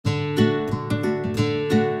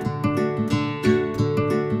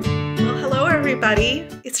everybody,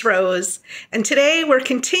 it's Rose, and today we're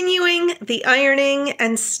continuing the ironing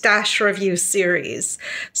and stash review series.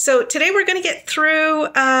 So today we're going to get through,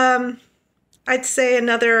 I'd say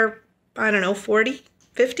another, 40,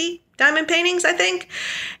 50 diamond paintings, I think.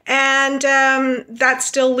 And that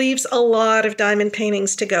still leaves a lot of diamond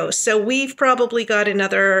paintings to go. So we've probably got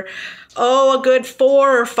another, a good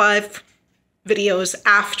 4 or 5 videos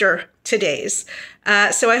after today's.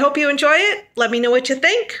 So I hope you enjoy it. Let me know what you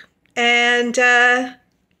think. And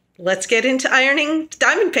let's get into ironing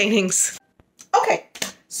diamond paintings. Okay,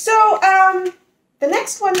 so the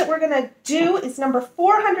next one that we're going to do is number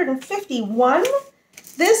 451.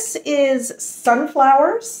 This is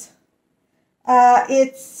sunflowers.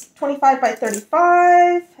 It's 25 by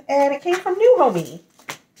 35, and it came from New Homey.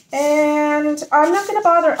 And I'm not going to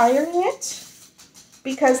bother ironing it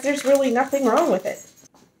because there's really nothing wrong with it.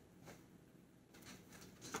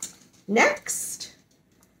 Next,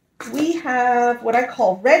 we have what I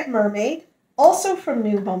call Red Mermaid, also from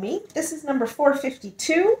New Homey. This is number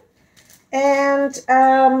 452. And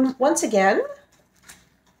once again,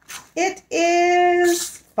 it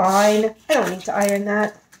is fine. I don't need to iron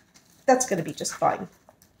that. That's going to be just fine.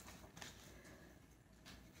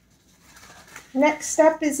 Next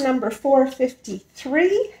up is number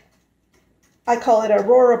 453. I call it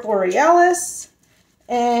Aurora Borealis.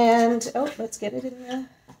 And, let's get it in the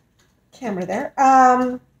camera there.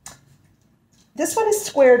 This one is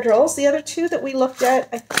square drills. The other two that we looked at,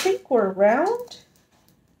 I think, were round.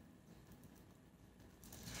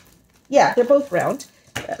 Yeah, they're both round.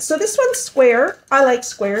 So this one's square. I like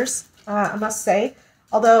squares, I must say.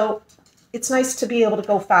 Although it's nice to be able to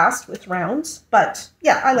go fast with rounds. But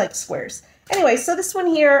yeah, I like squares. Anyway, so this one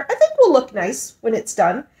here, I think will look nice when it's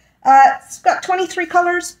done. It's got 23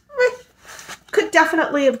 colors. Could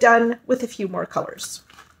definitely have done with a few more colors.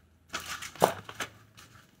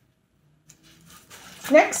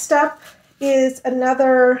 Next up is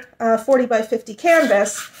another 40 by 50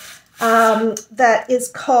 canvas that is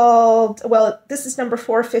called, this is number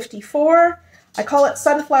 454. I call it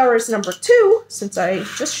Sunflowers number 2, since I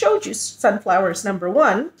just showed you Sunflowers number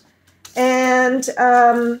 1. And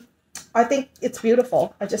I think it's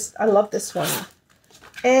beautiful. I love this one.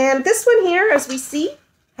 And this one here, as we see,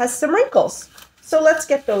 has some wrinkles. So let's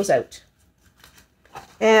get those out.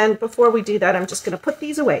 And before we do that, I'm just going to put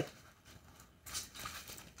these away.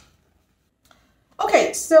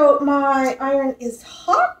 Okay, so my iron is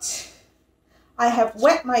hot. I have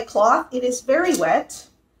wet my cloth. It is very wet.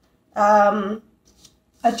 I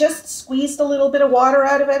just squeezed a little bit of water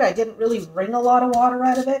out of it. I didn't really wring a lot of water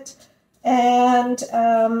out of it. And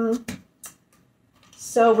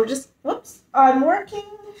so we're just, I'm working.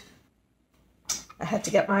 I had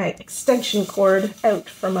to get my extension cord out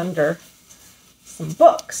from under some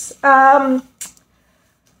books.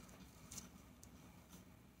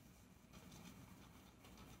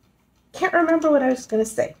 Can't remember what I was going to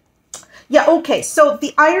say. Yeah, okay, so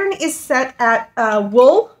the iron is set at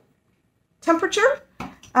wool temperature.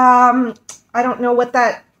 I don't know what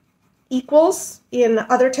that equals in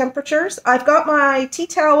other temperatures. I've got my tea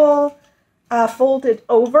towel folded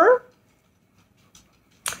over.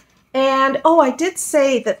 And, I did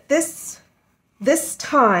say that this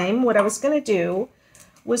time what I was going to do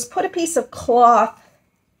was put a piece of cloth,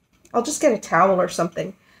 I'll just get a towel or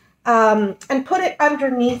something, and put it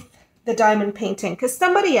underneath the diamond painting, because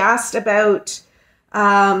somebody asked about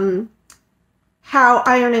how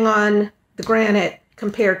ironing on the granite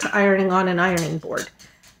compared to ironing on an ironing board.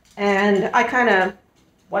 And I kind of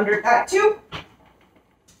wondered that too.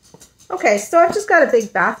 Okay, so I've just got a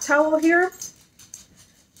big bath towel here.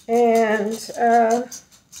 And I'm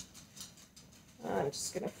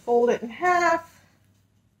just going to fold it in half.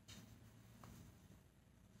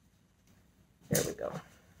 There we go.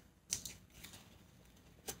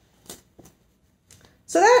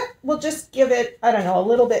 So that will just give it, I don't know, a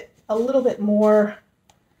little bit more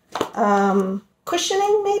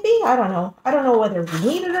cushioning, maybe. I don't know. I don't know whether we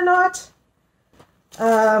need it or not.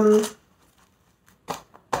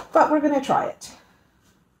 But we're going to try it.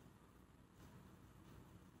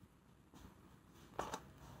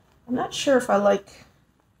 I'm not sure if I like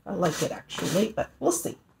it actually, but we'll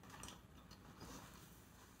see.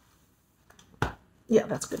 Yeah,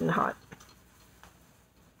 that's good and hot.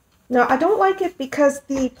 Now, I don't like it because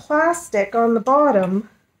the plastic on the bottom,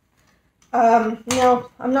 no,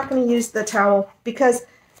 I'm not going to use the towel because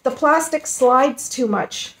the plastic slides too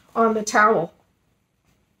much on the towel.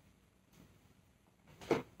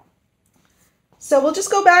 So we'll just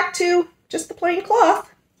go back to just the plain cloth.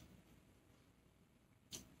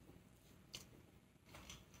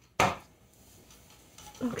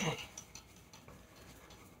 Okay.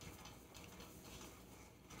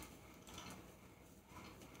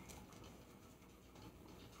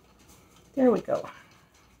 There we go.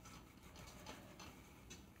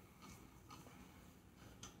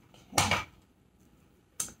 Okay.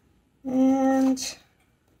 And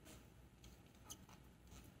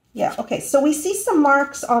yeah, okay, so we see some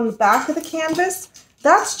marks on the back of the canvas.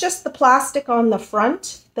 That's just the plastic on the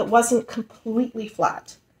front that wasn't completely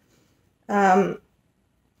flat.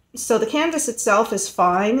 So the canvas itself is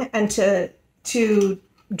fine, and to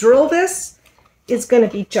drill this is going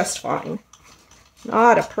to be just fine.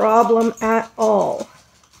 Not a problem at all.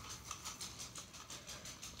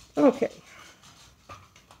 Okay.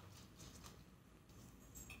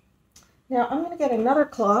 Now I'm going to get another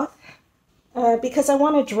cloth because I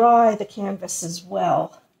want to dry the canvas as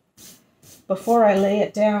well before I lay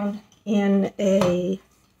it down in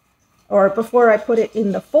before I put it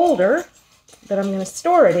in the folder that I'm going to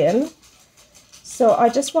store it in. So I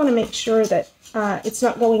just want to make sure that it's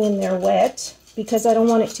not going in there wet, because I don't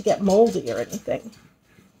want it to get moldy or anything.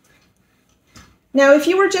 Now, if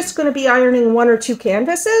you were just going to be ironing 1 or 2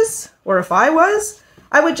 canvases, or if I was,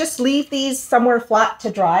 I would just leave these somewhere flat to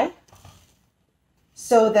dry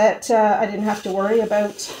so that I didn't have to worry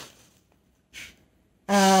about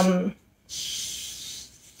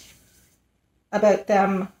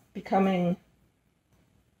them becoming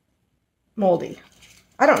moldy.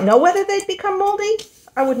 I don't know whether they'd become moldy.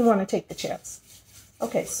 I wouldn't want to take the chance.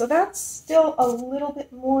 Okay, so that's still a little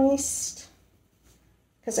bit moist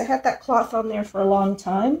because I had that cloth on there for a long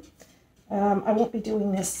time. I won't be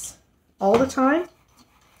doing this all the time,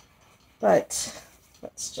 but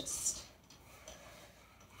let's just...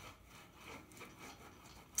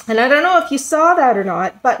 And I don't know if you saw that or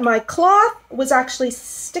not, but my cloth was actually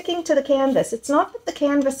sticking to the canvas. It's not that the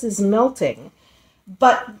canvas is melting,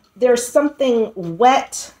 but there's something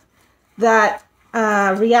wet that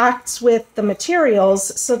reacts with the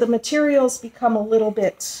materials, so the materials become a little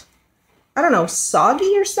bit, I don't know,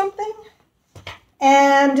 soggy or something.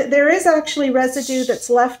 And there is actually residue that's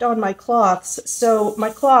left on my cloths, so my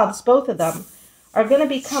cloths, both of them, are going to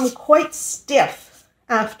become quite stiff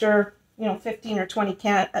after 15 or 20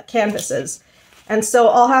 canvases, and so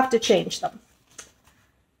I'll have to change them.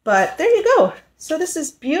 But there you go. So this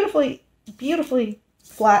is beautifully, beautifully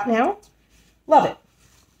flat now. Love it.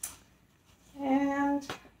 And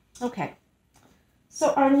okay,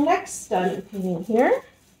 so our next done painting here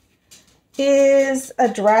is a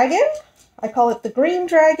dragon. I call it the green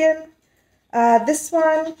dragon. This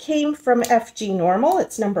one came from FG Normal.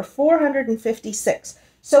 It's number 456.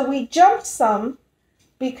 So we jumped some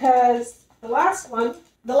because the last one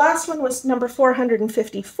was number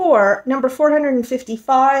 454. Number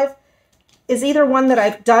 455 is either one that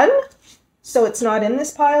I've done, so it's not in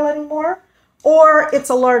this pile anymore, or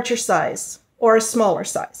it's a larger size or a smaller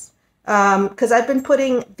size. Because I've been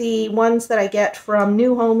putting the ones that I get from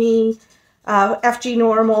New Homey, FG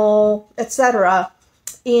Normal, etc.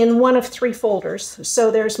 in one of 3 folders.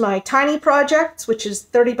 So there's my tiny projects, which is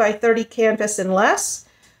 30 by 30 canvas and less.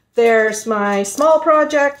 There's my small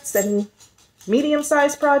projects and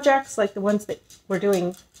medium-sized projects, like the ones that we're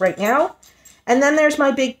doing right now. And then there's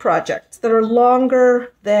my big projects that are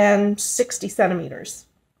longer than 60 centimeters.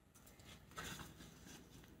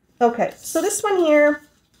 Okay, so this one here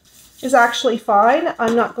is actually fine.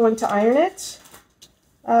 I'm not going to iron it.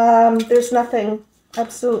 There's nothing,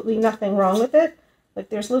 absolutely nothing wrong with it. Like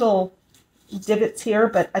there's little divots here,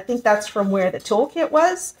 but I think that's from where the toolkit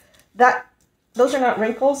was. Those are not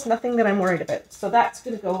wrinkles, nothing that I'm worried about. So that's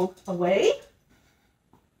going to go away.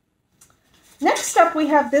 Next up, we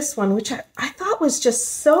have this one, which I thought was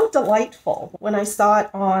just so delightful when I saw it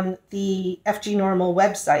on the FG Normal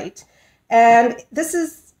website. And this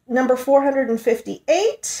is number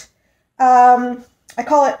 458. I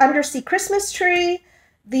call it Undersea Christmas Tree.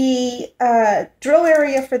 The drill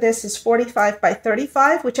area for this is 45 by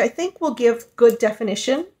 35, which I think will give good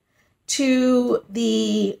definition to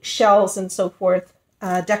the shells and so forth,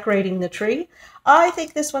 decorating the tree. I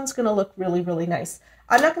think this one's going to look really, really nice.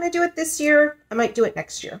 I'm not going to do it this year. I might do it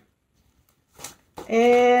next year.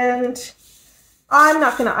 And I'm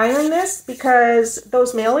not going to iron this because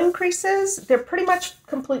those mailing creases, they're pretty much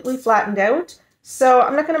completely flattened out. So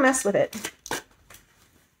I'm not going to mess with it.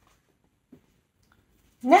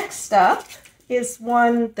 Next up is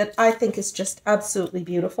one that I think is just absolutely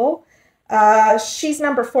beautiful. She's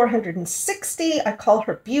number 460. I call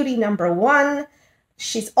her Beauty number 1.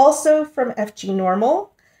 She's also from FG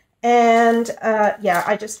Normal. And yeah,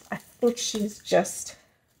 I think she's just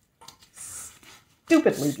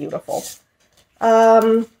stupidly beautiful.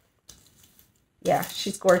 Yeah,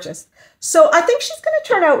 she's gorgeous. So I think she's going to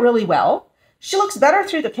turn out really well. She looks better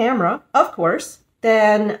through the camera, of course,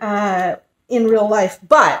 than in real life.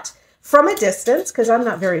 But from a distance, because I'm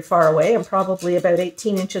not very far away. I'm probably about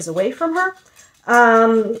 18 inches away from her.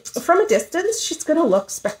 From a distance, she's going to look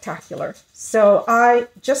spectacular. So I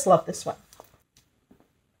just love this one.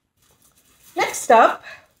 Next up,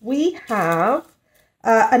 we have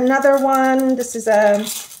another one. This is a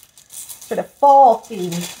sort of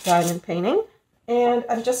fall-themed diamond painting. And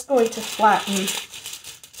I'm just going to flatten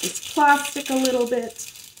this plastic a little bit.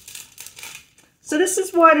 So this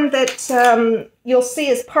is one that you'll see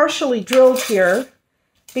is partially drilled here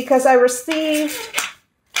because I received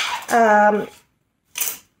a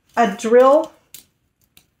drill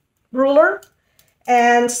ruler.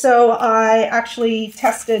 And so I actually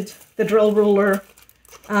tested the drill ruler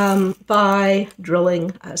by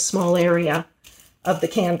drilling a small area of the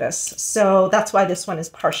canvas. So that's why this one is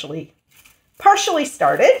partially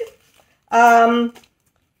started.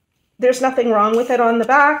 There's nothing wrong with it on the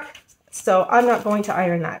back, so I'm not going to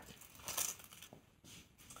iron that.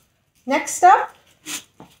 Next up,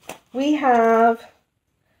 we have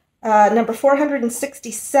number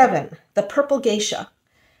 467, the Purple Geisha.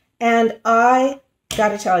 And I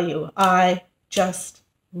gotta tell you, I just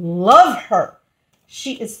love her.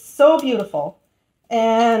 She is so beautiful.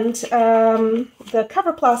 And the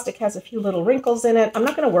cover plastic has a few little wrinkles in it. I'm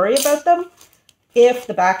not going to worry about them if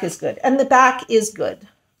the back is good. And the back is good.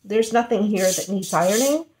 There's nothing here that needs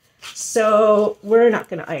ironing. So we're not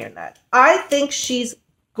going to iron that. I think she's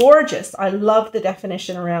gorgeous. I love the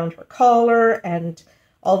definition around her collar and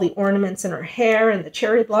all the ornaments in her hair and the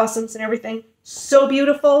cherry blossoms and everything. So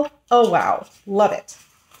beautiful. Oh, wow. Love it.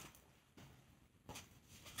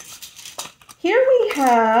 Here we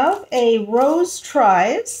have a Rose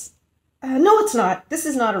Tries. No, it's not. This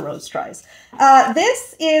is not a Rose Tries.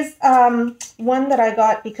 This is one that I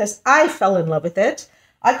got because I fell in love with it.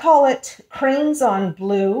 I call it Cranes on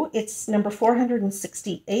Blue. It's number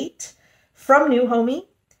 468 from New Homey.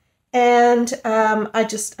 And I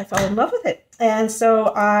fell in love with it. And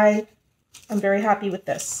so I'm very happy with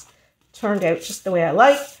this. Turned out just the way I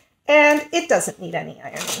like. And it doesn't need any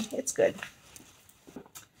ironing. It's good.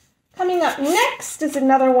 Coming up next is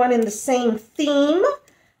another one in the same theme.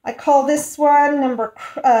 I call this one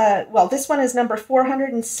this one is number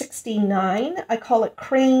 469. I call it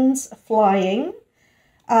Cranes Flying.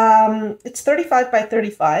 It's 35 by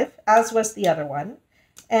 35, as was the other one.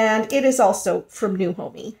 And it is also from New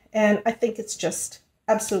Homey. And I think it's just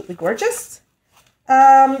absolutely gorgeous.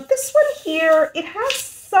 This one here, it has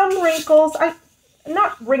some wrinkles.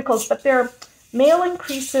 Not wrinkles, but they're mailing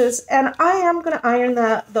creases, and I am going to iron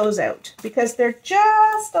those out because they're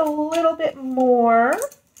just a little bit more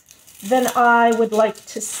than I would like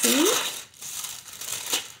to see.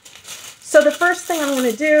 So the first thing I'm going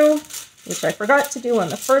to do, which I forgot to do on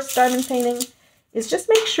the first diamond painting, is just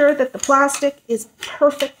make sure that the plastic is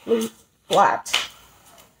perfectly flat.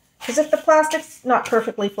 Because if the plastic's not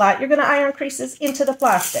perfectly flat, you're going to iron creases into the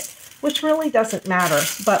plastic, which really doesn't matter,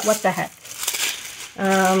 but what the heck.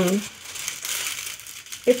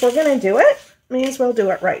 If we're going to do it, may as well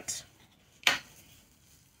do it right.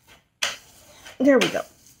 There we go.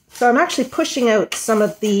 So I'm actually pushing out some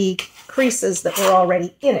of the creases that were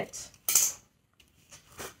already in it.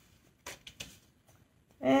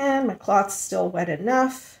 And my cloth's still wet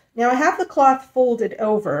enough. Now I have the cloth folded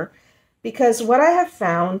over because what I have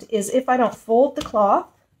found is if I don't fold the cloth,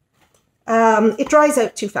 it dries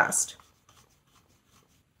out too fast.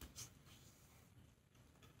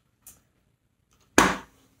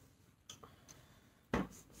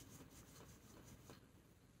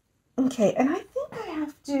 Okay, and I think I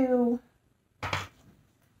have to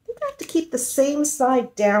keep the same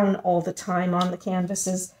side down all the time on the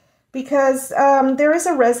canvases because there is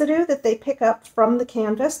a residue that they pick up from the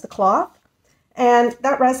canvas, the cloth, and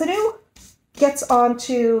that residue gets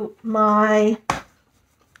onto my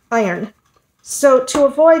iron. So to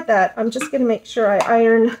avoid that, I'm just going to make sure I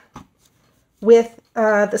iron with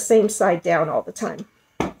the same side down all the time.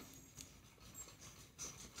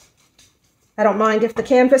 I don't mind if the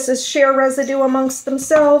canvases share residue amongst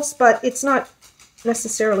themselves, but it's not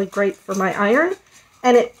necessarily great for my iron,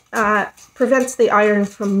 and it prevents the iron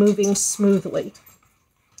from moving smoothly.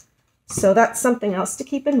 So that's something else to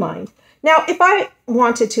keep in mind. Now, if I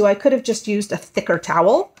wanted to, I could have just used a thicker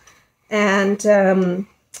towel, and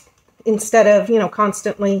instead of,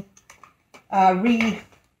 constantly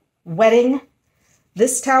re-wetting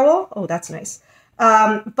this towel. Oh, that's nice.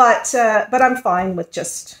 But I'm fine with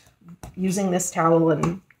just using this towel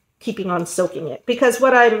and keeping on soaking it, because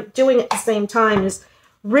what I'm doing at the same time is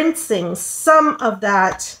rinsing some of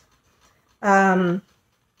that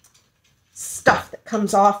stuff that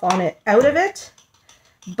comes off on it out of it.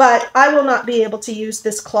 But I will not be able to use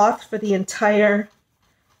this cloth for the entire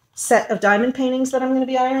set of diamond paintings that I'm going to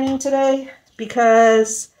be ironing today,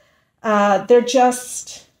 because there's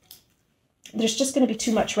just going to be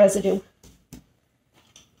too much residue.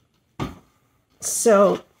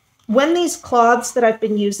 So when these cloths that I've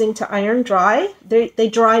been using to iron dry, they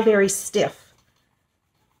dry very stiff.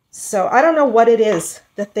 So I don't know what it is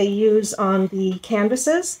that they use on the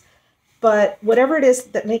canvases, but whatever it is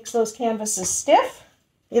that makes those canvases stiff,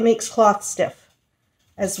 it makes cloth stiff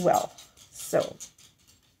as well. So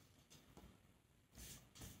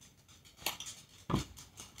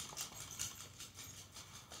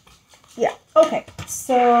yeah, okay,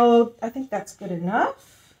 so I think that's good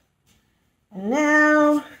enough. And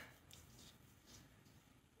now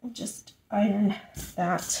I'll just iron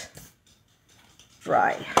that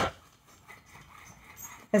dry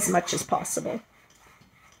as much as possible.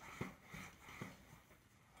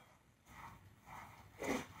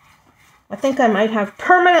 I think I might have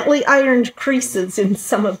permanently ironed creases in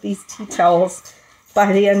some of these tea towels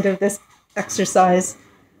by the end of this exercise.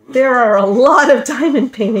 There are a lot of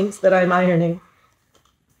diamond paintings that I'm ironing.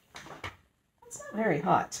 It's not very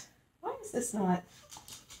hot. Why is this not?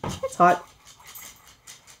 It's hot.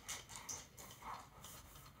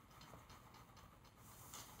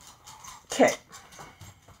 Okay.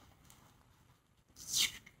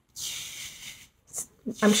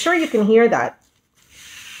 I'm sure you can hear that.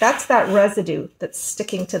 That's that residue that's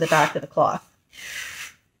sticking to the back of the cloth.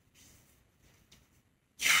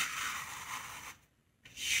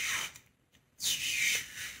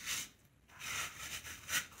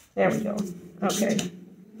 There we go. Okay.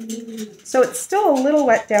 So it's still a little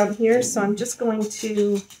wet down here, so I'm just going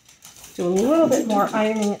to do a little bit more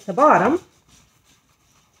ironing at the bottom.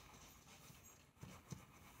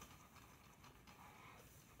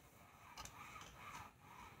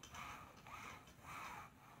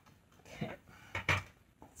 Okay.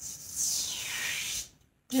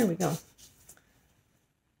 There we go.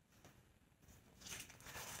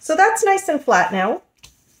 So that's nice and flat now.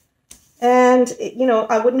 And, you know,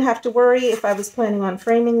 I wouldn't have to worry if I was planning on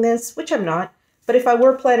framing this, which I'm not. But if I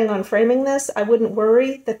were planning on framing this, I wouldn't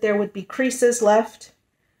worry that there would be creases left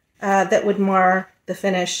that would mar the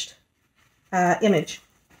finished image.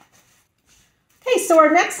 Okay, so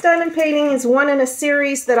our next diamond painting is one in a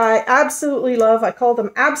series that I absolutely love. I call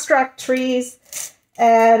them Abstract Trees.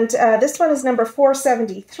 And this one is number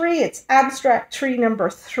 473. It's Abstract Tree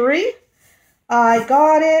number 3. I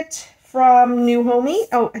got it from New Homey.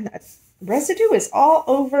 Oh, and that's residue is all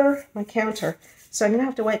over my counter, so I'm gonna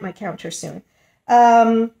have to wipe my counter soon.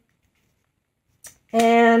 And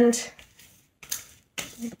the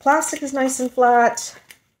plastic is nice and flat,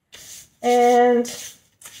 and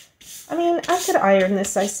I mean, I could iron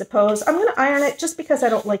this, I suppose. I'm gonna iron it just because I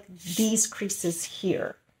don't like these creases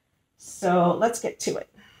here. So let's get to it.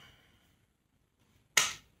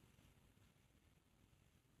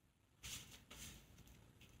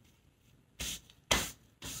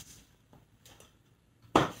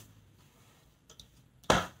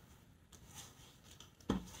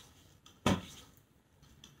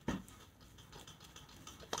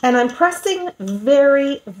 And I'm pressing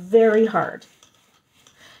very, very hard.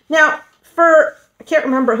 Now, I can't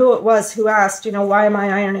remember who it was who asked, you know, why am I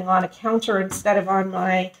ironing on a counter instead of on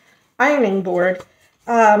my ironing board?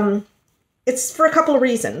 It's for a couple of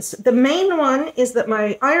reasons. The main one is that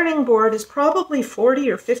my ironing board is probably 40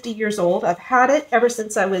 or 50 years old. I've had it ever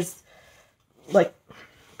since I was, like,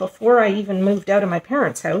 before I even moved out of my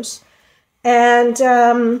parents' house. And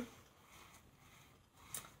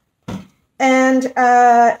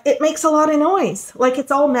it makes a lot of noise, like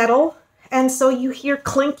it's all metal, and so you hear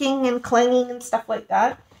clinking and clanging and stuff like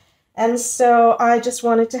that. And so I just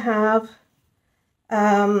wanted to have,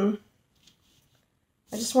 I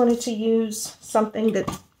just wanted to use something that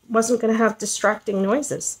wasn't going to have distracting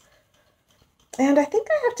noises. And I think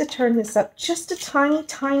I have to turn this up just a tiny,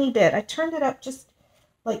 tiny bit. I turned it up just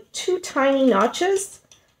like 2 tiny notches.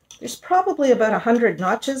 There's probably about 100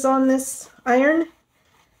 notches on this iron.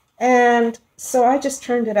 And so I just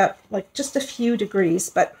turned it up like just a few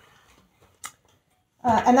degrees, but,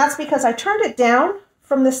 and that's because I turned it down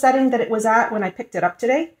from the setting that it was at when I picked it up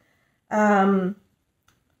today. Because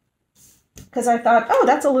I thought, oh,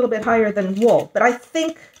 that's a little bit higher than wool. But I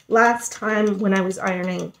think last time when I was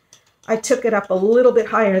ironing, I took it up a little bit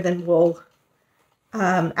higher than wool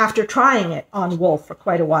after trying it on wool for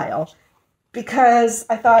quite a while. Because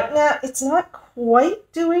I thought, nah, it's not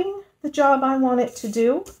quite doing the job I want it to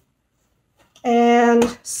do.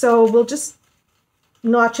 And so we'll just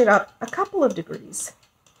notch it up a couple of degrees.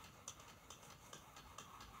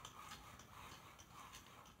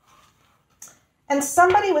 And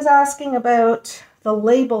somebody was asking about the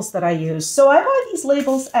labels that I use. So I buy these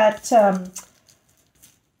labels at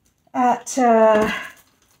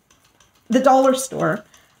the dollar store.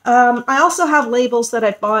 I also have labels that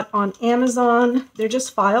I bought on Amazon. They're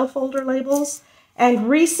just file folder labels. And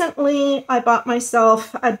recently I bought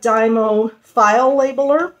myself a Dymo file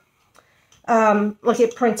labeler. Like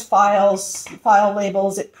it prints files, file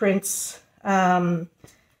labels, it prints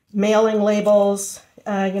mailing labels,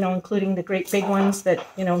 you know, including the great big ones that,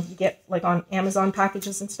 you know, you get like on Amazon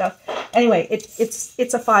packages and stuff. Anyway,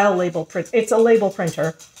 it's a file label print. It's a label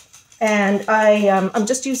printer. And I'm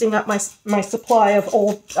just using up my supply of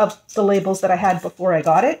the labels that I had before I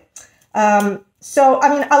got it. So, I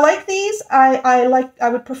mean, I like these. I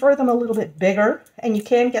would prefer them a little bit bigger, and you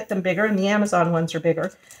can get them bigger, and the Amazon ones are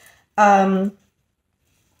bigger. I'll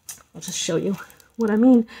just show you what I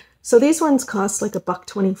mean. So these ones cost like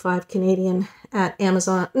 $1.25 Canadian at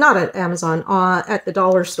Amazon, not at Amazon, at the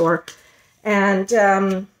dollar store. And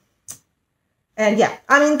yeah,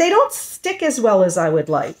 I mean, they don't stick as well as I would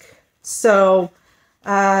like. So,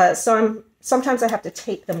 sometimes I have to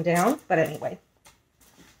tape them down, but anyway.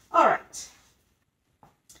 All right.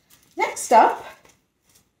 Next up,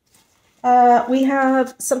 we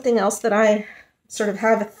have something else that I sort of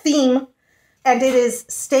have a theme, and it is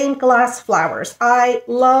stained glass flowers. I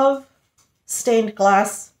love stained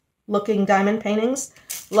glass looking diamond paintings.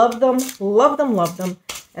 Love them, love them, love them.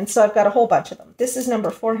 And so I've got a whole bunch of them. This is number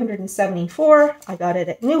 474. I got it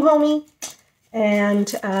at New Homey.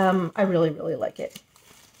 And I really, really like it.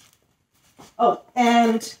 Oh,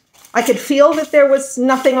 and I could feel that there was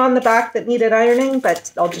nothing on the back that needed ironing,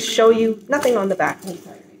 but I'll just show you nothing on the back needs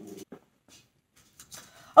ironing.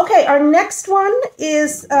 Okay, our next one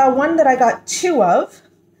is one that I got 2 of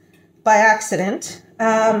by accident.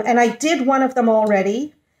 And I did one of them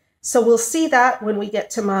already. So we'll see that when we get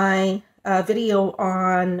to my video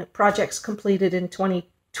on projects completed in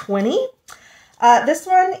 2020. This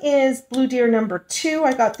one is Blue Deer number 2.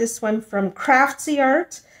 I got this one from Craftsy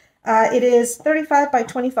Art. It is 35 by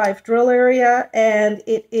 25 drill area, and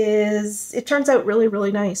it turns out really,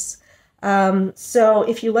 really nice. So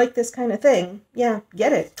if you like this kind of thing, yeah,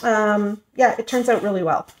 get it. Yeah, it turns out really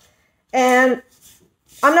well. And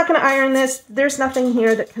I'm not going to iron this. There's nothing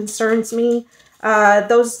here that concerns me.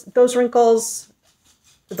 Those wrinkles,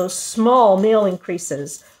 those small nail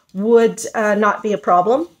increases would not be a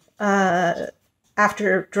problem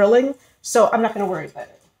after drilling, so I'm not going to worry about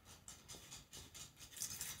it.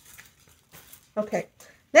 Okay,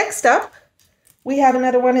 next up, we have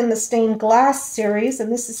another one in the stained glass series,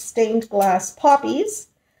 and this is stained glass poppies.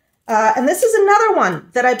 And this is another one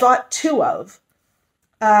that I bought 2 of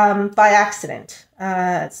by accident.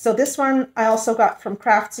 So this one I also got from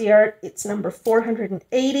Craftsy Art. It's number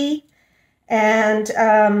 480. And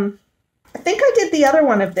I think I did the other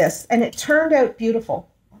one of this, and it turned out beautiful.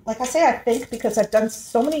 Like I say, I think, because I've done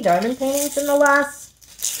so many diamond paintings in the last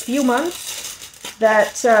few months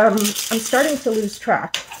that I'm starting to lose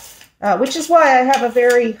track, which is why I have a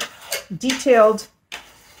very detailed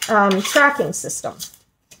tracking system.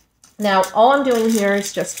 Now, all I'm doing here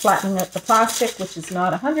is just flattening out the plastic, which is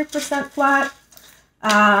not 100% flat.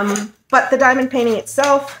 But the diamond painting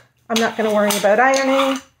itself, I'm not going to worry about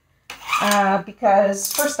ironing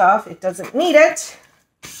because, first off, it doesn't need it.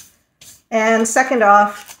 And second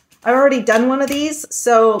off, I've already done one of these,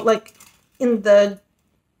 so like in the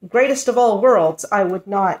greatest of all worlds, I would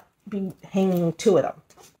not be hanging 2 of them.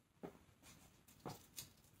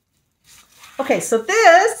 Okay, so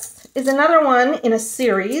this is another one in a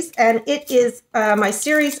series, and it is my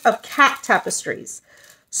series of cat tapestries.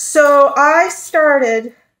 So I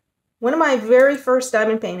started one of my very first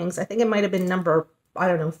diamond paintings, I think it might have been number, I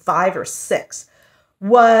don't know, 5 or 6,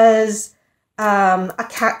 was a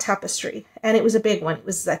cat tapestry, and it was a big one. It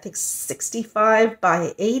was, I think, 65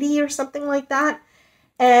 by 80 or something like that,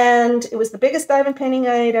 and it was the biggest diamond painting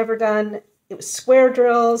I had ever done. It was square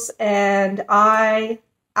drills, and I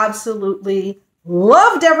absolutely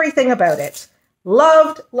loved everything about it.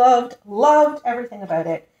 Loved everything about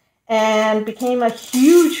it, and became a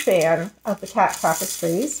huge fan of the cat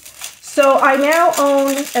tapestries. So I now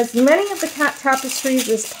own as many of the cat tapestries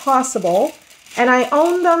as possible, and I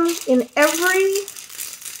own them in every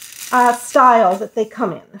style that they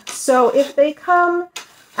come in. So if they come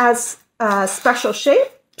as special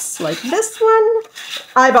shapes, like this one,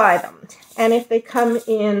 I buy them. And if they come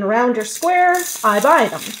in round or square, I buy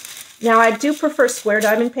them. Now, I do prefer square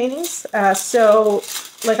diamond paintings, so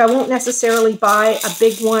like I won't necessarily buy a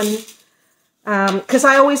big one, because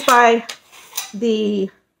I always buy the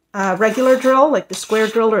regular drill, like the square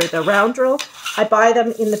drill or the round drill. I buy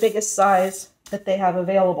them in the biggest size that they have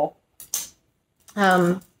available.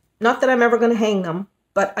 Not that I'm ever going to hang them,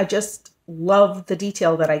 but I just love the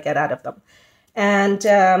detail that I get out of them. And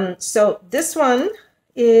so this one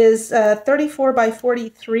is 34 by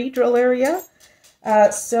 43 drill area.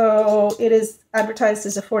 So it is advertised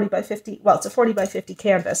as a 40 by 50, well, it's a 40 by 50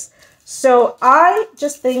 canvas. So I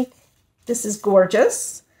just think this is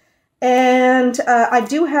gorgeous. And I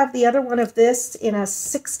do have the other one of this in a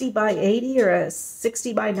 60 by 80 or a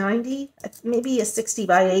 60 by 90, maybe a 60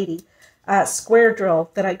 by 80 square drill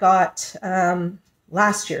that I got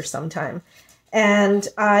last year sometime. And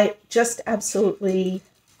I just absolutely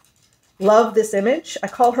love this image. I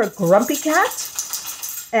call her Grumpy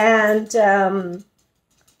Cat. And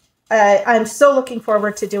I'm so looking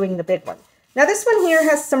forward to doing the big one. Now this one here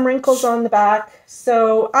has some wrinkles on the back,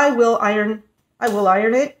 so I will iron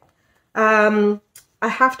it. I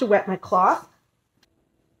have to wet my cloth,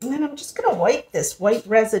 and then I'm just going to wipe this white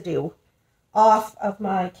residue off of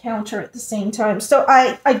my counter at the same time. So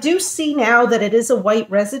I do see now that it is a white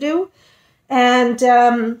residue, and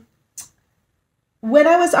when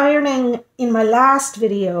I was ironing in my last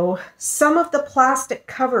video, some of the plastic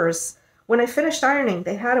covers, when I finished ironing,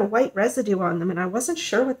 they had a white residue on them, and I wasn't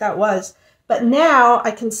sure what that was, but now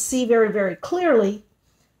I can see very, very clearly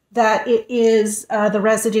that it is the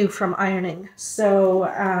residue from ironing. So,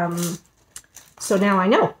 so now I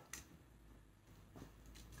know.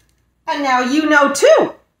 And now you know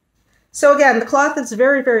too. So again, the cloth is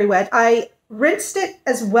very, very wet. I rinsed it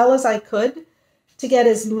as well as I could to get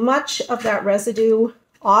as much of that residue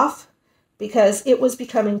off because it was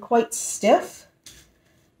becoming quite stiff.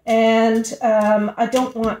 And I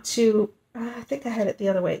don't want to, I think I had it the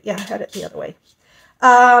other way. Yeah, I had it the other way.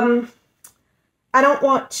 I don't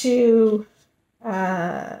want to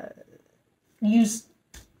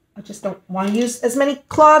I just don't want to use as many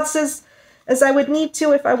cloths as I would need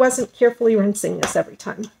to if I wasn't carefully rinsing this every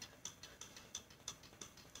time.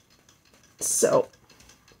 So,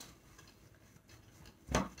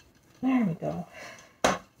 there we go.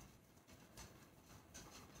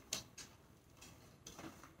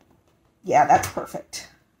 Yeah, that's perfect.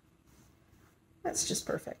 That's just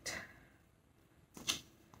perfect.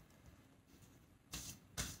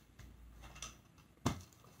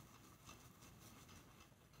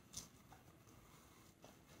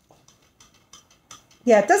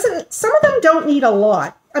 Yeah, it doesn't, some of them don't need a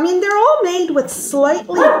lot. I mean, they're all made with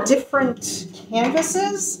slightly different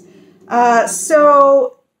canvases.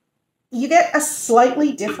 So you get a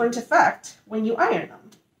slightly different effect when you iron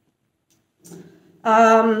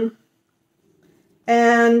them.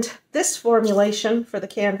 And this formulation for the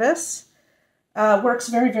canvas works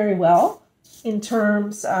very, very well in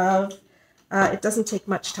terms of it doesn't take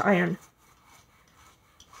much to iron.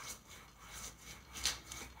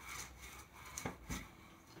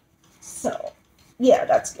 So, yeah,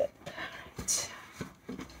 that's good. Right.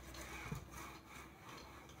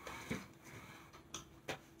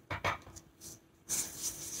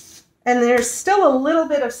 And there's still a little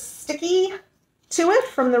bit of sticky to it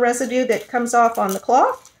from the residue that comes off on the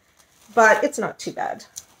cloth, but it's not too bad.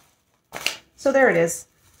 So there it is.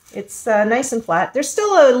 It's nice and flat. There's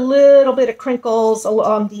still a little bit of crinkles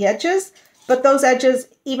along the edges, but those edges,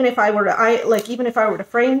 even if I were to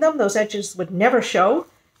frame them, those edges would never show.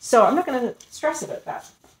 So I'm not going to stress about that.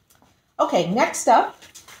 Okay, next up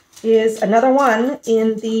is another one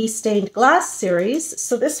in the stained glass series.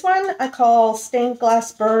 So this one I call Stained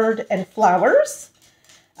Glass Bird and Flowers.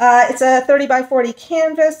 It's a 30 by 40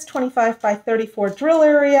 canvas, 25 by 34 drill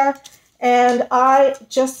area, and I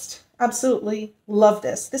just absolutely love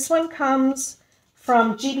this. This one comes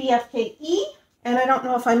from GBFKE, and I don't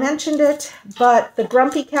know if I mentioned it, but the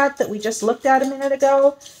Grumpy Cat that we just looked at a minute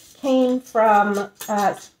ago came from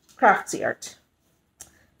Craftsy Art.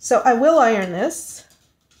 So I will iron this.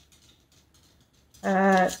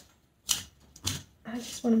 I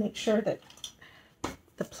just want to make sure that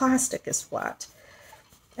the plastic is flat,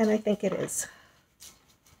 and I think it is.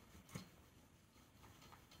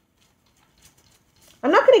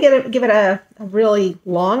 I'm not going to give it a really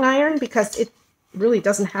long iron because it really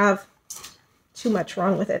doesn't have too much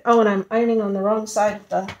wrong with it. Oh, and I'm ironing on the wrong side of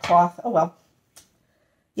the cloth. Oh well.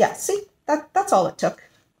 Yeah, see, that's all it took.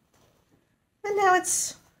 And now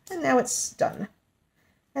it's done.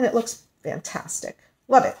 And it looks fantastic.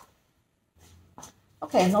 Love it.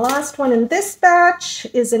 Okay, and the last one in this batch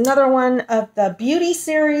is another one of the Beauty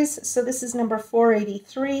series. So this is number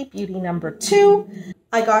 483, Beauty number 2.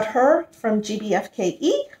 I got her from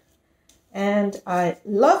GBFKE, and I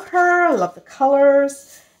love her. I love the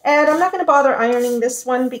colors. And I'm not going to bother ironing this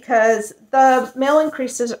one because the mail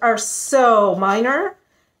increases are so minor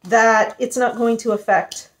that it's not going to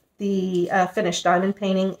affect the finished diamond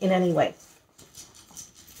painting in any way.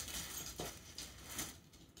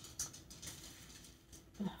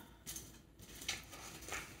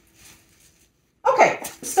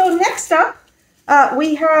 next up,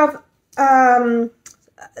 we have,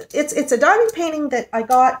 it's a diamond painting that I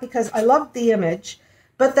got because I loved the image,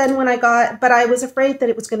 but then when I was afraid that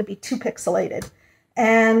it was going to be too pixelated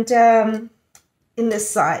and in this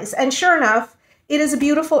size. And sure enough, it is a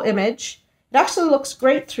beautiful image. It actually looks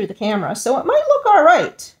great through the camera, so it might look all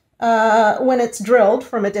right when it's drilled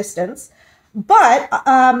from a distance. But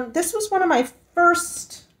this was one of my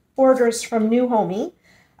first orders from New Homie.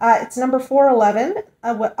 It's number 411.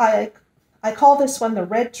 I call this one the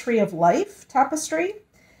Red Tree of Life tapestry.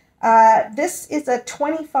 This is a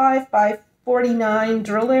 25 by 49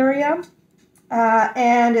 drill area,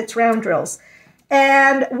 and it's round drills.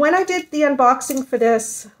 And when I did the unboxing for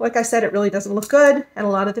this, like I said, it really doesn't look good. And a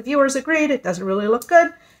lot of the viewers agreed it doesn't really look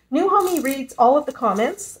good. New Homie reads all of the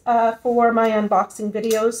comments for my unboxing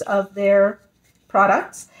videos of their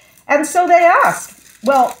products. And so they asked,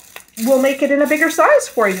 well, we'll make it in a bigger size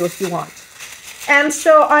for you if you want. And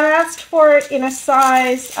so I asked for it in a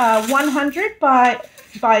size 100 by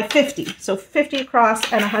 50. So 50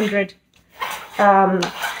 across and 100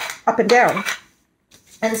 up and down.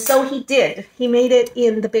 And so he did. He made it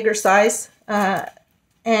in the bigger size.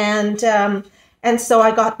 And so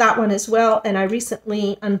I got that one as well. And I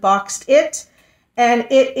recently unboxed it. And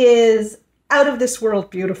it is out of this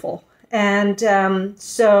world beautiful. And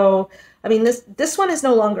so, I mean, this one is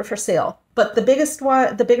no longer for sale. But the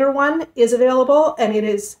bigger one is available. And it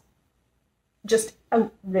is just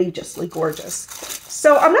outrageously gorgeous.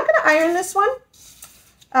 So I'm not going to iron this one.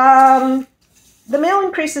 The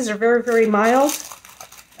mailing creases are very, very mild.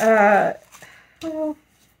 Well, I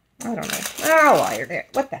don't know. I'll iron it.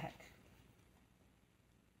 What the heck?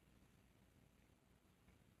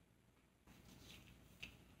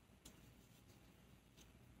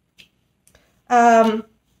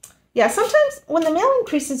 Yeah, sometimes when the mailing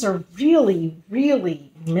creases are really,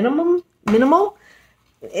 really minimal,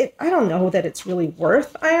 I don't know that it's really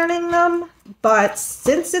worth ironing them, but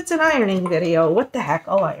since it's an ironing video, what the heck,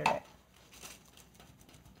 I'll iron it.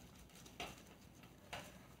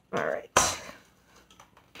 All right.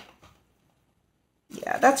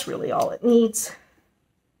 Yeah, that's really all it needs.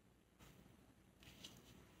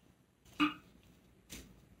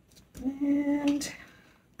 And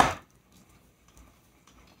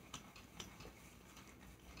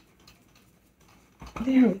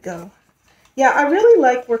there we go. Yeah, I really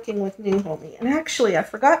like working with New Homie. And actually, I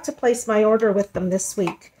forgot to place my order with them this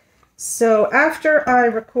week. So after I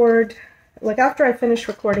record, after I finish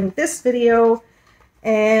recording this video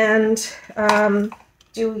and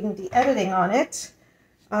doing the editing on it,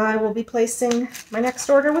 I will be placing my next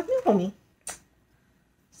order with New Homie.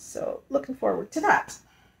 So looking forward to that.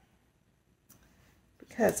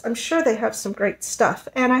 Because I'm sure they have some great stuff.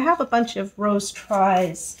 And I have a bunch of Rose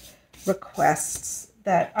Tries requests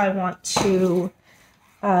that I want to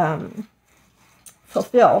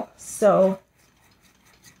fulfill. So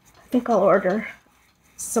I think I'll order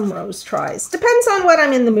some Rose Tries. Depends on what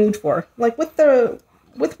I'm in the mood for. Like with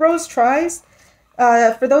Rose Tries,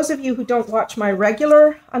 for those of you who don't watch my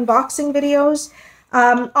regular unboxing videos,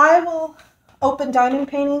 I will open diamond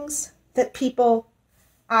paintings that people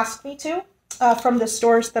ask me to from the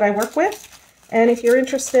stores that I work with. And if you're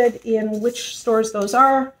interested in which stores those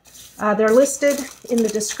are, they're listed in the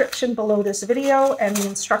description below this video, and the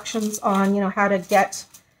instructions on, how to get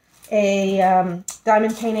a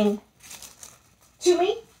diamond painting to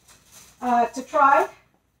me to try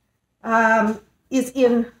is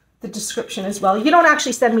in the description as well. You don't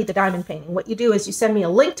actually send me the diamond painting. What you do is you send me a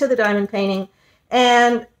link to the diamond painting,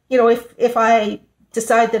 and if I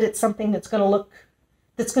decide that it's something that's going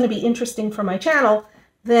to be interesting for my channel,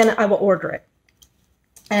 then I will order it,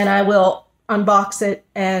 and I will unbox it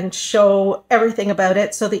and show everything about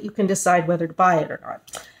it so that you can decide whether to buy it or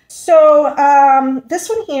not. So this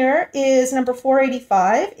one here is number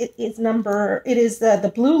 485. It is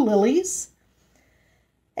the Blue Lilies.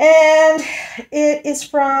 And it's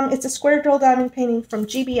a square drill diamond painting from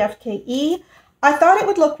GBFKE. I thought it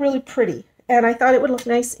would look really pretty, and I thought it would look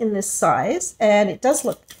nice in this size, and it does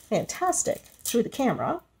look fantastic through the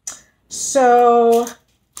camera. So,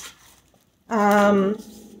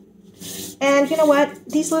 and you know what?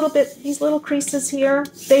 These little creases here,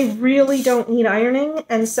 they really don't need ironing,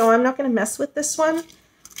 and so I'm not going to mess with this one.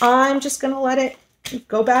 I'm just going to let it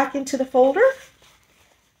go back into the folder,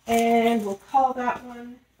 and we'll call that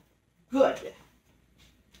one good.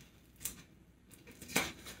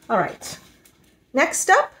 All right. Next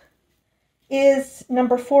up is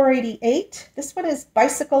number 488. This one is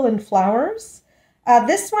Bicycle and Flowers.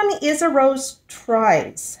 This one is a Rose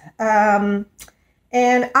Tries.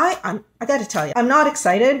 And I got to tell you, I'm not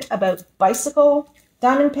excited about bicycle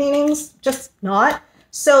diamond paintings, just not.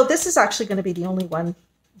 So this is actually going to be the only one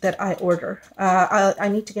that I order. I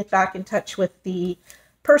need to get back in touch with the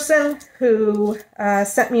person who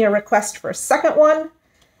sent me a request for a second one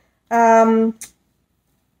that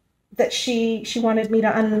she wanted me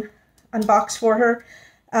to unbox for her.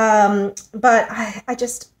 But I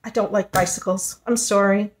don't like bicycles. I'm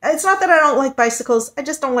sorry. It's not that I don't like bicycles. I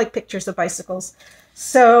just don't like pictures of bicycles.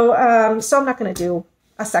 So I'm not going to do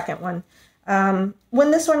a second one.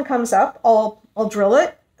 When this one comes up, I'll drill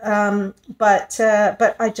it. But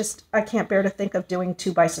I can't bear to think of doing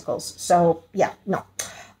 2 bicycles. So yeah, no.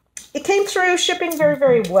 It came through shipping very,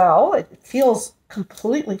 very well. It feels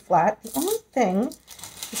completely flat. The only thing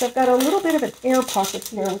is I've got a little bit of an air pocket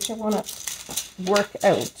here, which I want to work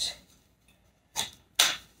out.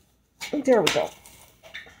 There we go.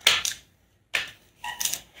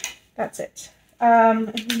 That's it. And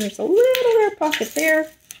there's a little air pocket there.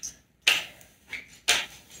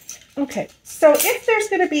 Okay, so if there's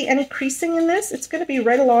going to be any creasing in this, it's going to be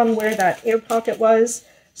right along where that air pocket was.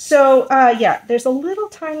 So yeah, there's a little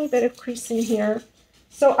tiny bit of creasing here.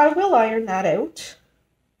 So I will iron that out.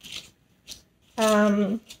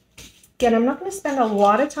 Again, I'm not going to spend a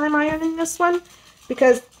lot of time ironing this one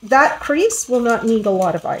because that crease will not need a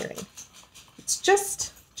lot of ironing. It's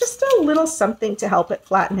just a little something to help it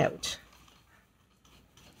flatten out.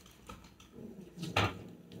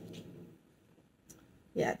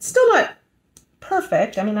 Yeah, it's still not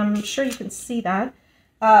perfect. I mean, I'm sure you can see that.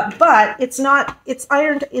 But it's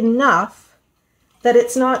ironed enough that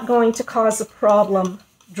it's not going to cause a problem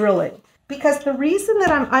drilling. Because the reason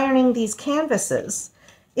that I'm ironing these canvases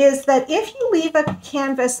is that if you leave a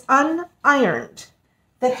canvas unironed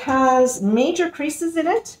that has major creases in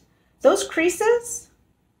it, those creases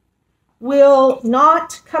will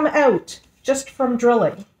not come out just from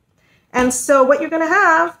drilling. And so what you're going to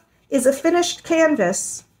have is a finished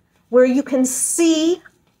canvas where you can see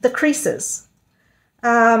the creases.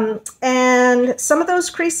 And some of those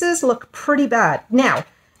creases look pretty bad. Now,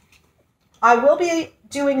 I will be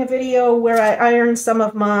doing a video where I iron some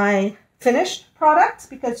of my finished products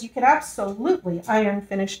because you can absolutely iron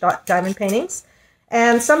finished diamond paintings.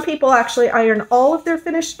 And some people actually iron all of their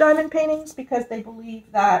finished diamond paintings because they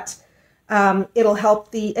believe that it'll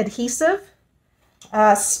help the adhesive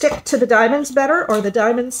stick to the diamonds better, or the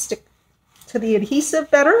diamonds stick to the adhesive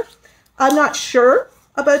better. I'm not sure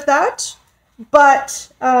about that, but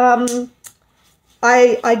I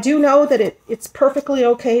do know that it's perfectly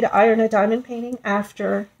okay to iron a diamond painting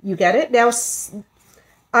after you get it. Now,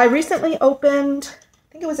 I recently opened,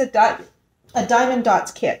 I think it was a Diamond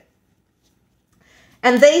Dots kit,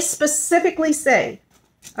 and they specifically say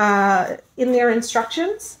in their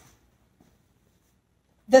instructions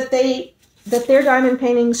that their diamond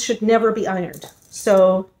paintings should never be ironed.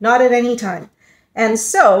 So not at any time. And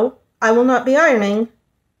so I will not be ironing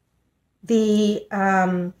the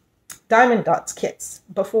Diamond Dots kits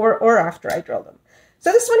before or after I drill them.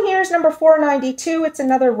 So this one here is number 492. It's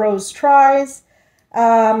another Rose Tries.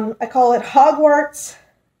 I call it Hogwarts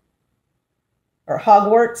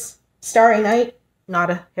Starry Night. Not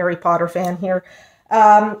a Harry Potter fan here.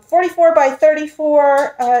 44 by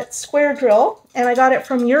 34 square drill, and I got it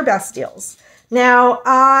from Your Best Deals. Now,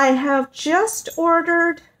 I have just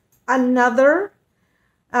ordered another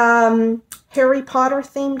Harry Potter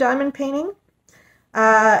themed diamond painting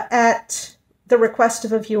at the request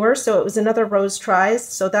of a viewer, so it was another Rose Tries,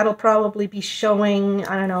 so that'll probably be showing,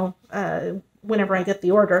 I don't know, whenever I get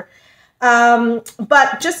the order.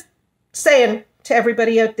 But just saying to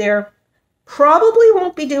everybody out there, probably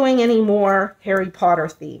won't be doing any more Harry Potter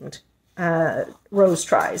themed Rose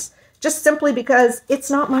Tries, just simply because it's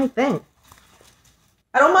not my thing.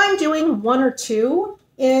 I don't mind doing 1 or 2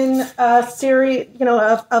 in a series, you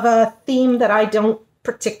know, of a theme that I don't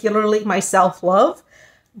particularly myself love,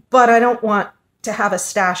 but I don't want to have a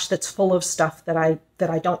stash that's full of stuff that I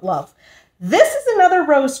don't love. This is another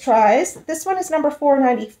Rose Tries. This one is number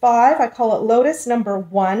 495. I call it Lotus number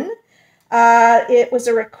 1. It was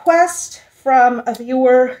a request from a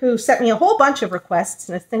viewer who sent me a whole bunch of requests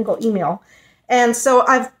in a single email. And so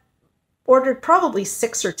I've ordered probably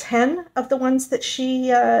 6 or 10 of the ones that she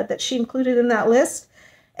included in that list.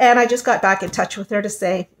 And I just got back in touch with her to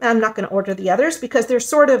say, I'm not going to order the others because they're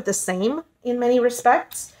sort of the same in many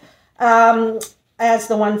respects as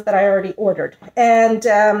the ones that I already ordered. And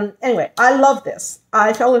anyway, I love this.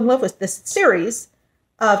 I fell in love with this series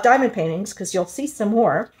of diamond paintings because you'll see some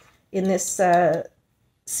more in this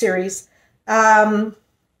series. Fell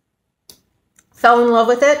in love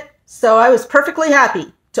with it. So I was perfectly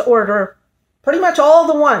happy to order pretty much all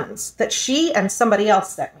the ones that she and somebody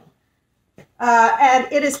else sent me. And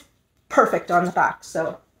it is perfect on the back,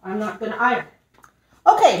 so I'm not going to iron it.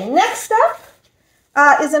 Okay, next up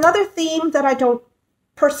is another theme that I don't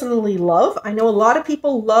personally love. I know a lot of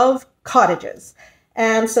people love cottages.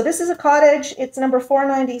 And so this is a cottage. It's number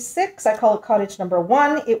 496. I call it cottage number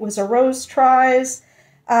 1. It was a Rose Tries.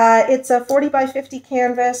 It's a 40 by 50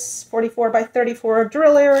 canvas, 44 by 34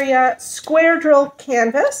 drill area, square drill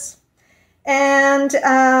canvas. And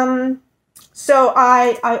so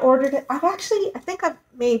I ordered it. I think I've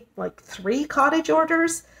made like 3 cottage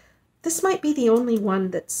orders. This might be the only one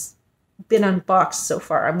that's been unboxed so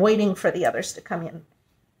far. I'm waiting for the others to come in.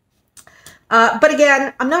 But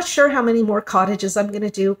again, I'm not sure how many more cottages I'm going to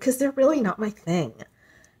do because they're really not my thing.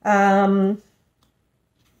 But,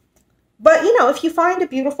 you know, if you find a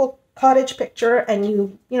beautiful cottage picture and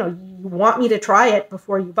you want me to try it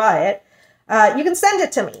before you buy it, you can send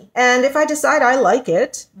it to me. And if I decide I like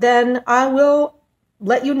it, then I will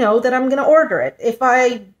let you know that I'm going to order it.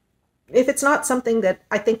 If it's not something that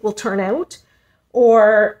I think will turn out,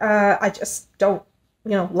 or I just don't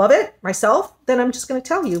love it myself, then I'm just going to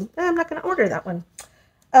tell you I'm not going to order that one.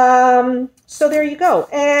 So there you go.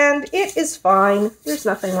 And it is fine. There's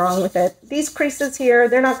nothing wrong with it. These creases here,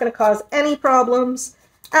 they're not going to cause any problems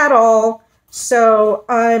at all. So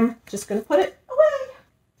I'm just going to put it away.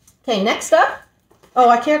 Okay, next up. Oh,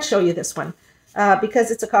 I can't show you this one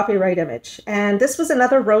because it's a copyright image. And this was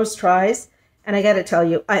another Rose Tries. And I got to tell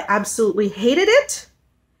you, I absolutely hated it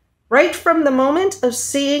right from the moment of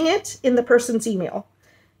seeing it in the person's email.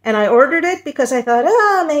 And I ordered it because I thought,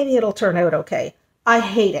 maybe it'll turn out okay. I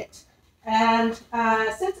hate it. And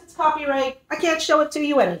since it's copyright, I can't show it to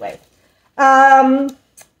you anyway. I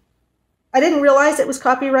didn't realize it was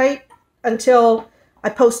copyright until I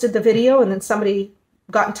posted the video, and then somebody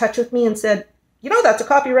got in touch with me and said, that's a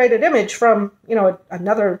copyrighted image from,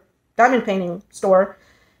 another diamond painting store.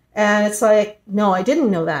 And it's like, no, I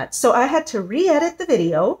didn't know that. So I had to re-edit the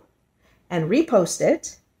video and repost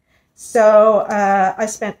it. So I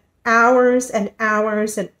spent hours and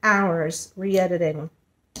hours and hours re-editing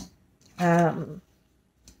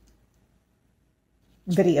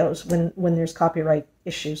videos when there's copyright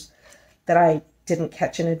issues that I didn't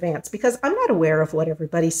catch in advance, because I'm not aware of what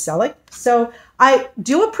everybody's selling. So I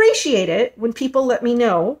do appreciate it when people let me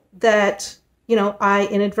know that, I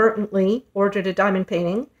inadvertently ordered a diamond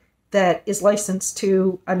painting that is licensed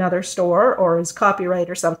to another store or is copyright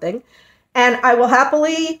or something. And I will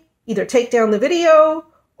happily either take down the video,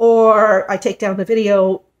 or I take down the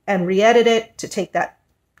video and re-edit it to take that,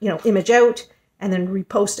 image out and then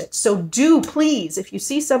repost it. So do please, if you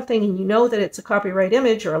see something and you know that it's a copyright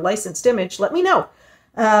image or a licensed image, let me know,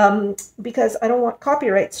 because I don't want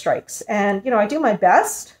copyright strikes. And, I do my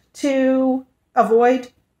best to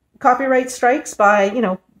avoid copyright strikes by,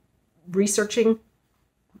 researching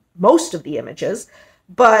most of the images.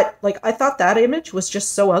 But like, I thought that image was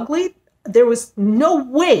just so ugly. There was no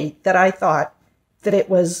way that I thought that it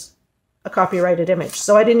was a copyrighted image.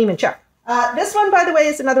 So I didn't even check. This one, by the way,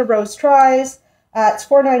 is another Rose Tries. It's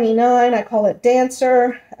 $4.99. I call it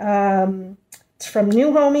Dancer. It's from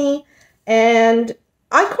New Homie, and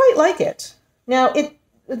I quite like it. Now,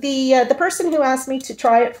 the person who asked me to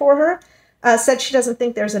try it for her said she doesn't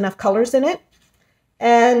think there's enough colors in it.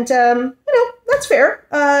 And, that's fair.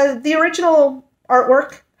 The original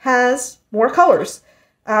artwork has more colors,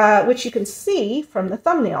 which you can see from the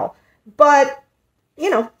thumbnail. But,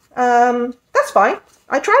 that's fine.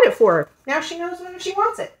 I tried it for her. Now she knows whether she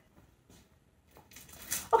wants it.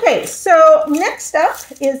 Okay, so next up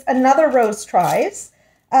is another Rose Tries.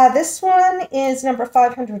 This one is number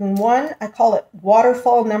 501. I call it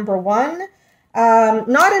Waterfall number 1.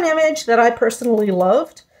 Not an image that I personally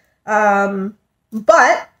loved,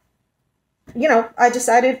 but, I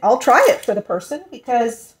decided I'll try it for the person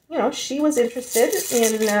because, she was interested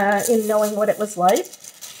in knowing what it was like.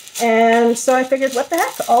 And so I figured, what the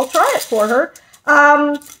heck, I'll try it for her.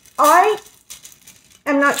 I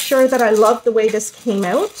am not sure that I love the way this came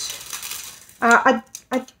out. I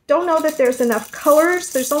don't know that there's enough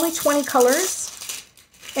colors. There's only 20 colors.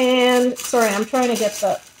 And, sorry, I'm trying to get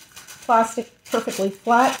the plastic perfectly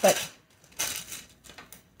flat, but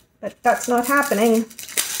that's not happening.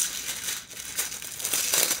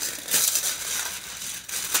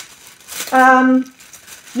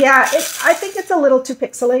 Yeah, I think it's a little too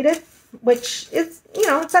pixelated, which is,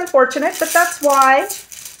 it's unfortunate, but that's why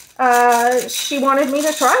she wanted me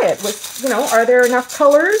to try it with, are there enough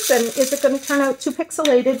colors, and is it going to turn out too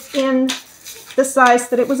pixelated in the size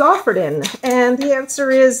that it was offered in? And the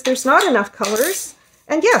answer is there's not enough colors.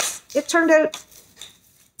 And yes, it turned out,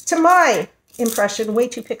 to my impression, way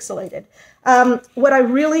too pixelated. What I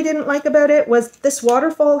really didn't like about it was this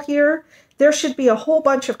waterfall here. There should be a whole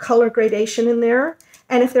bunch of color gradation in there.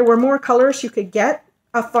 And if there were more colors you could get,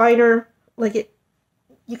 a finer, like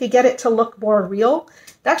you could get it to look more real.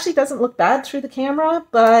 It actually doesn't look bad through the camera,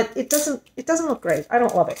 but it doesn't look great. I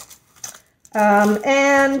don't love it.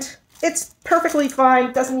 And it's perfectly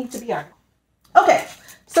fine. Doesn't need to be ironed. Okay,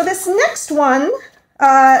 so this next one,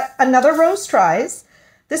 another Rose Tries.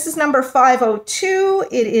 This is number 502.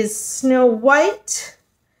 It is Snow White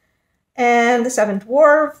and the Seven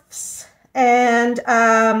Dwarfs. And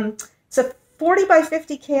it's a 40 by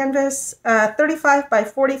 50 canvas, 35 by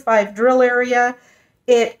 45 drill area.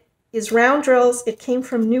 It is round drills. It came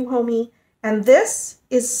from New Homey, and this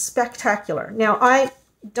is spectacular. Now, I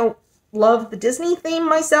don't love the Disney theme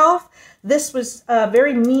myself. This was a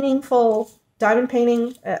very meaningful diamond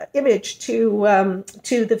painting image to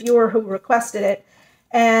the viewer who requested it.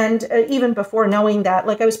 And even before knowing that,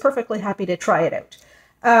 like, I was perfectly happy to try it out.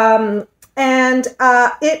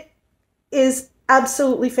 It is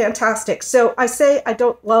absolutely fantastic. So I say I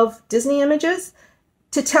don't love Disney images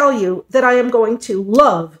to tell you that I am going to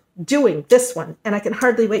love doing this one. And I can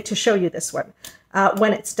hardly wait to show you this one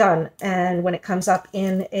when it's done and when it comes up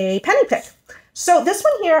in a penny pick. So this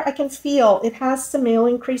one here, I can feel it has some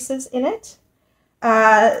mailing creases in it.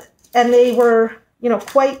 And they were, you know,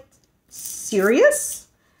 quite serious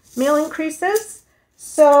mailing creases.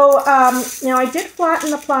 So now I did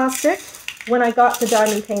flatten the plastic when I got the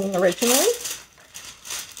diamond painting originally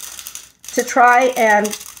to try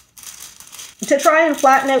and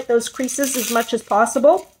flatten out those creases as much as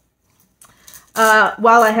possible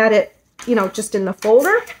while I had it, you know, just in the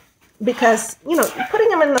folder, because, you know, putting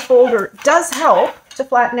them in the folder does help to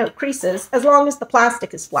flatten out creases as long as the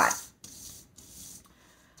plastic is flat.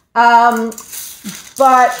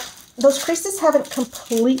 But those creases haven't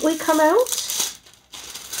completely come out,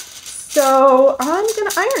 so I'm going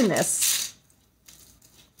to iron this.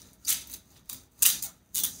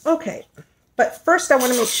 Okay, but first I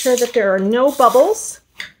want to make sure that there are no bubbles,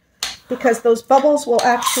 because those bubbles will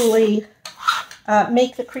actually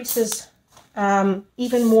make the creases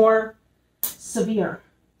even more severe.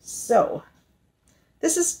 So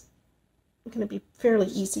this is going to be fairly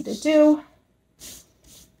easy to do.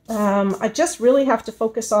 I just really have to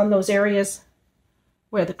focus on those areas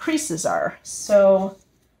where the creases are. So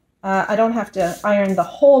I don't have to iron the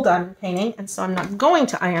whole diamond painting, and so I'm not going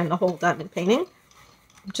to iron the whole diamond painting.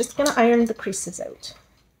 I'm just going to iron the creases out,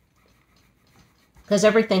 because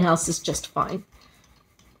everything else is just fine.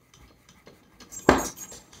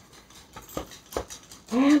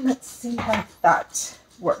 And let's see how that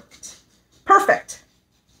worked. Perfect.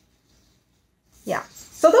 Yeah.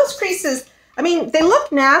 So those creases, I mean, they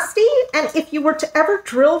look nasty, and if you were to ever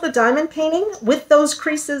drill the diamond painting with those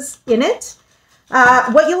creases in it,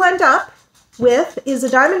 what you'll end up with is a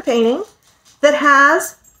diamond painting that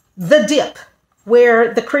has the dip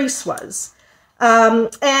where the crease was.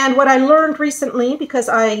 And what I learned recently, because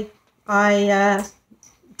I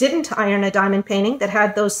didn't iron a diamond painting that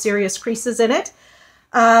had those serious creases in it.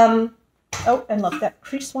 Oh, and look, that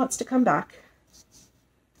crease wants to come back.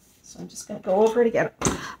 So I'm just going to go over it again.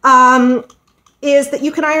 Is that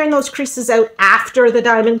you can iron those creases out after the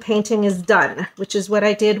diamond painting is done, which is what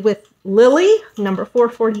I did with Lily, number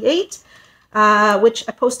 448, which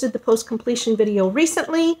I posted the post-completion video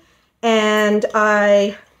recently. And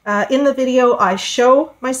in the video, I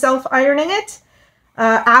show myself ironing it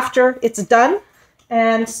after it's done.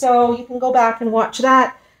 And so you can go back and watch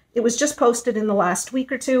that. It was just posted in the last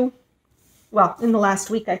week or two. Well, in the last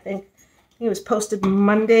week, I think. It was posted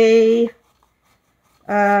Monday,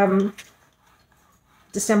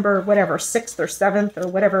 December, whatever, 6th or 7th or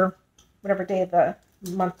whatever day of the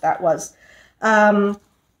month that was. But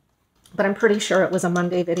I'm pretty sure it was a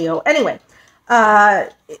Monday video. Anyway,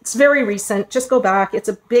 it's very recent. Just go back. It's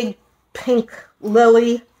a big pink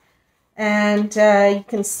lily. And you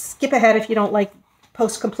can skip ahead if you don't like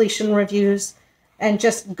post-completion reviews and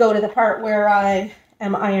just go to the part where I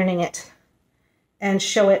am ironing it and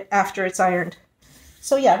show it after it's ironed.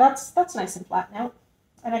 So yeah, that's nice and flat now.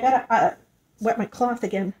 And I gotta wet my cloth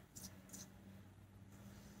again.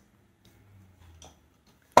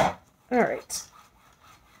 All right.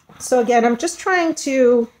 So again, I'm just trying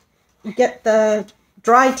to get the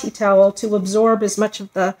dry tea towel to absorb as much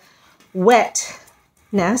of the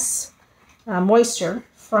wetness, moisture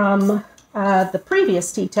from the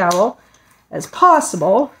previous tea towel as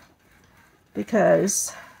possible,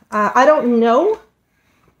 because I don't know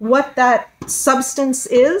what that substance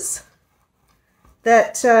is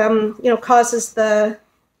that you know, causes the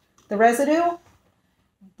residue,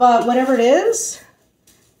 but whatever it is,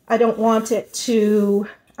 I don't want it to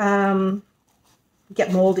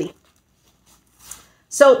get moldy.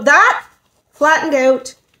 So that flattened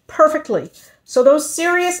out perfectly. So those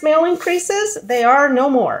serious mailing creases, they are no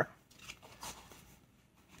more.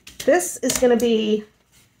 This is going to be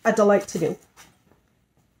a delight to do.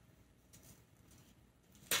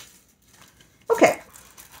 Okay.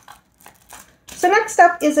 So next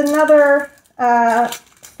up is another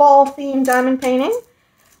fall themed diamond painting,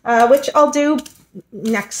 which I'll do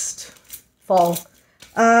next fall.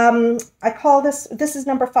 I call this is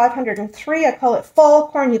number 503. I call it Fall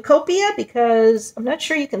Cornucopia because I'm not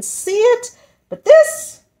sure you can see it, but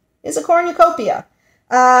this is a cornucopia.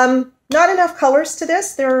 Not enough colors to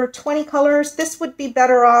this. There are 20 colors. This would be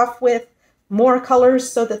better off with more colors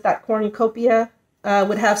so that that cornucopia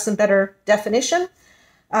would have some better definition.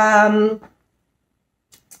 And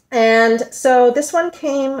so this one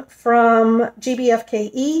came from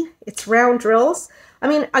GBFKE. It's round drills. I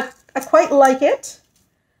mean, I quite like it.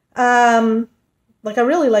 Like I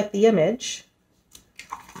really like the image,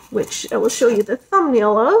 which I will show you the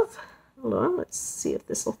thumbnail of. Hold on, let's see if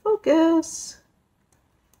this will focus.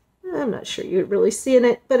 I'm not sure you're really seeing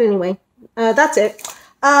it, but anyway, that's it.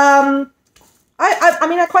 I mean,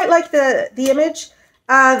 I quite like the image.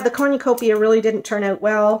 The cornucopia really didn't turn out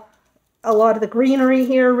well. A lot of the greenery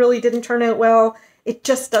here really didn't turn out well. It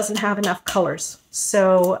just doesn't have enough colors.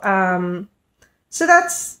 So, so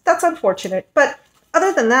that's unfortunate. But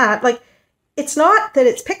other than that, like, it's not that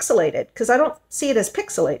it's pixelated, because I don't see it as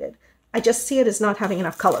pixelated. I just see it as not having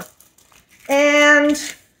enough color. And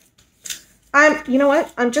you know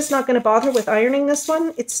what? I'm just not going to bother with ironing this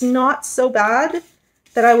one. It's not so bad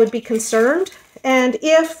that I would be concerned. And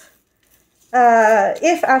if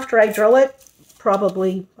after I drill it,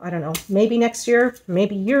 probably, I don't know, maybe next year,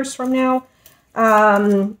 maybe years from now,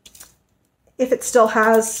 if it still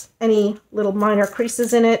has any little minor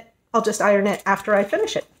creases in it, I'll just iron it after I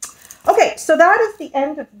finish it. Okay, so that is the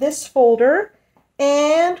end of this folder,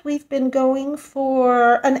 and we've been going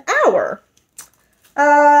for an hour.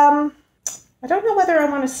 I don't know whether I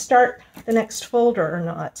want to start the next folder or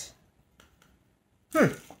not.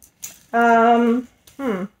 No,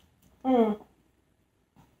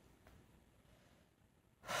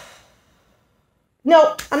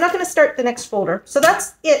 I'm not going to start the next folder. So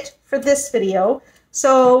that's it for this video.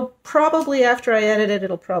 So probably after I edit it,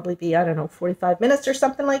 it'll probably be, I don't know, 45 minutes or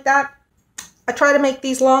something like that. I try to make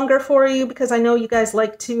these longer for you because I know you guys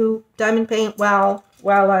like to diamond paint while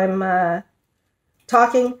I'm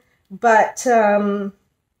talking. But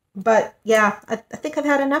yeah, I think I've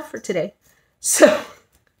had enough for today. So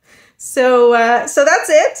that's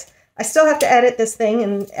it. I still have to edit this thing,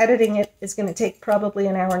 and editing it is going to take probably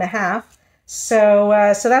an hour and a half. So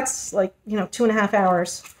that's like, you know, 2.5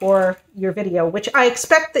 hours for your video, which I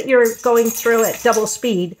expect that you're going through at double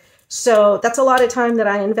speed. So that's a lot of time that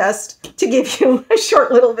I invest to give you a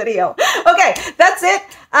short little video. Okay, that's it.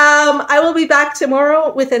 I will be back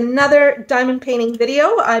tomorrow with another diamond painting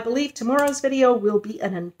video. I believe tomorrow's video will be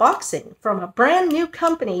an unboxing from a brand new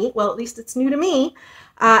company. Well, at least it's new to me.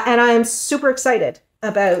 And I am super excited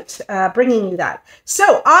about bringing you that.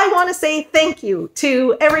 So I want to say thank you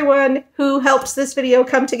to everyone who helps this video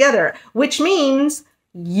come together, which means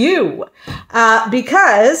you,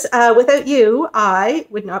 because without you, I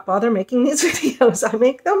would not bother making these videos. I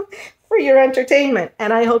make them for your entertainment,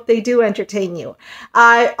 and I hope they do entertain you.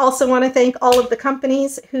 I also want to thank all of the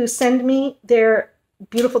companies who send me their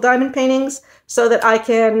beautiful diamond paintings so that I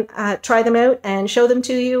can try them out and show them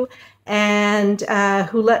to you, and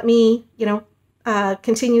who let me, you know,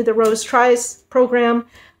 continue the Rose Tries program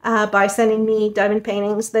by sending me diamond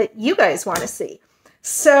paintings that you guys want to see.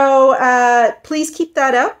 So please keep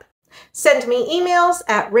that up. Send me emails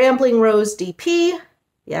at ramblingrosedp.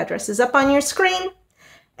 The address is up on your screen.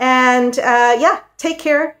 And yeah, take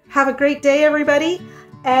care. Have a great day, everybody.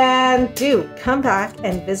 And do come back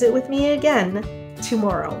and visit with me again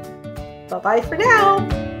tomorrow. Bye-bye for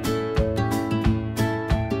now.